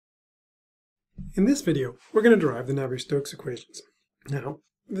In this video, we're going to derive the Navier-Stokes equations. Now,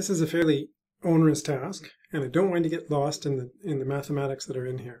 this is a fairly onerous task, and I don't want you to get lost in the mathematics that are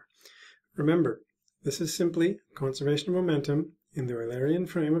in here. Remember, this is simply conservation of momentum in the Eulerian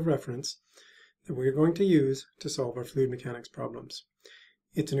frame of reference that we're going to use to solve our fluid mechanics problems.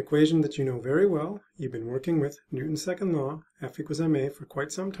 It's an equation that you know very well. You've been working with Newton's second law, F equals ma, for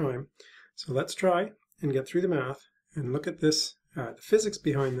quite some time. So let's try and get through the math and look at this, the physics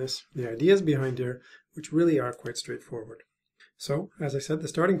behind this, the ideas behind here, which really are quite straightforward. So, as I said, the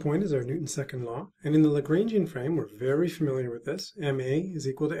starting point is our Newton's second law, and in the Lagrangian frame, we're very familiar with this. ma is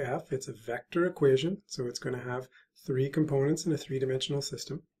equal to F. It's a vector equation, so it's going to have three components in a three-dimensional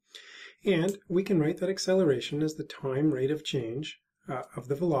system. And we can write that acceleration as the time rate of change of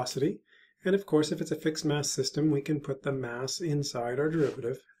the velocity. And of course, if it's a fixed mass system, we can put the mass inside our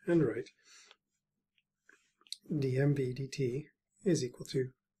derivative and write dmv dt is equal to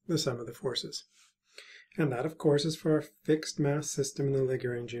the sum of the forces. And that, of course, is for our fixed mass system in the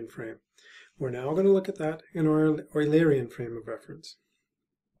Lagrangian frame. We're now going to look at that in our Eulerian frame of reference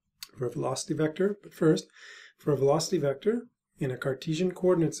for a velocity vector. But first, for a velocity vector in a Cartesian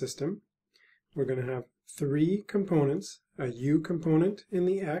coordinate system, we're going to have three components: a u component in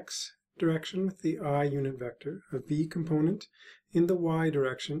the x direction with the I unit vector, a v component in the y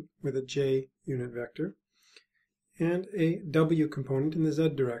direction with a j unit vector, and a w component in the z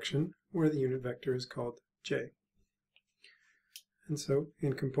direction where the unit vector is called j. And so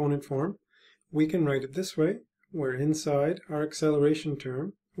in component form, we can write it this way, where inside our acceleration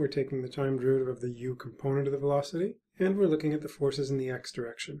term, we're taking the time derivative of the u component of the velocity, and we're looking at the forces in the x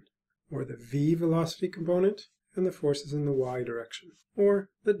direction, or the v velocity component and the forces in the y direction, or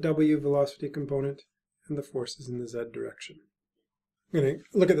the w velocity component and the forces in the z direction. I'm going to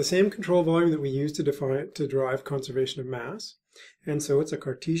look at the same control volume that we used to derive conservation of mass. And so it's a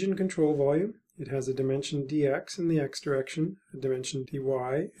Cartesian control volume. It has a dimension dx in the x direction, a dimension dy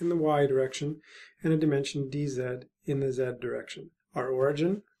in the y direction, and a dimension dz in the z direction. Our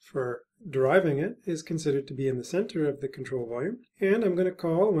origin for deriving it is considered to be in the center of the control volume. And I'm going to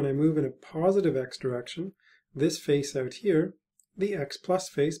call, when I move in a positive x direction, this face out here the x plus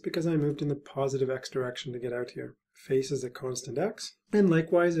face, because I moved in the positive x direction to get out here. Face is a constant x. And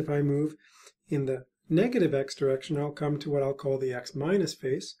likewise, if I move in the negative x direction, I'll come to what I'll call the x minus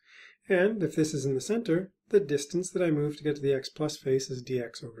face. And if this is in the center, the distance that I move to get to the x plus face is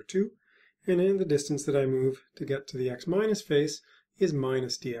dx over 2. And then the distance that I move to get to the x minus face is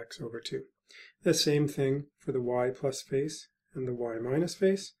minus dx over 2. The same thing for the y plus face and the y minus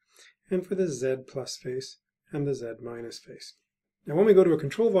face, and for the z plus face and the z minus face. Now, when we go to a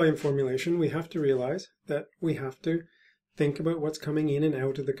control volume formulation, we have to realize that we have to think about what's coming in and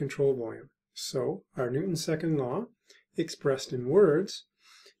out of the control volume. So our Newton's second law, expressed in words,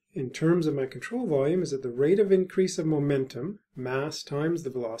 in terms of my control volume, is that the rate of increase of momentum, mass times the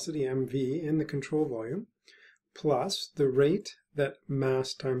velocity, mv, in the control volume, plus the rate that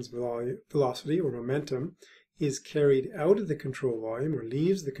mass times velocity, or momentum, is carried out of the control volume, or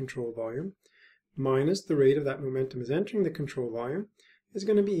leaves the control volume, minus the rate of that momentum is entering the control volume, is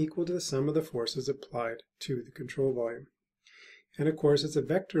going to be equal to the sum of the forces applied to the control volume. And of course, it's a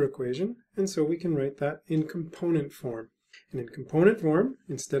vector equation, and so we can write that in component form. And in component form,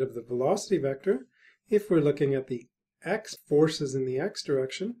 instead of the velocity vector, if we're looking at the x forces in the x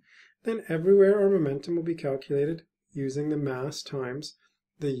direction, then everywhere our momentum will be calculated using the mass times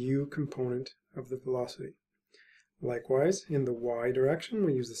the u component of the velocity. Likewise, in the y direction,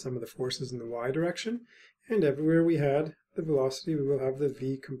 we use the sum of the forces in the y direction, and everywhere we had the velocity, we will have the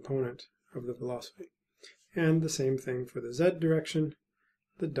v component of the velocity. And the same thing for the z direction,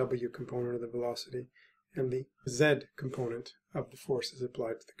 the w component of the velocity, and the z component of the forces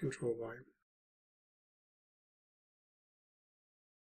applied to the control volume.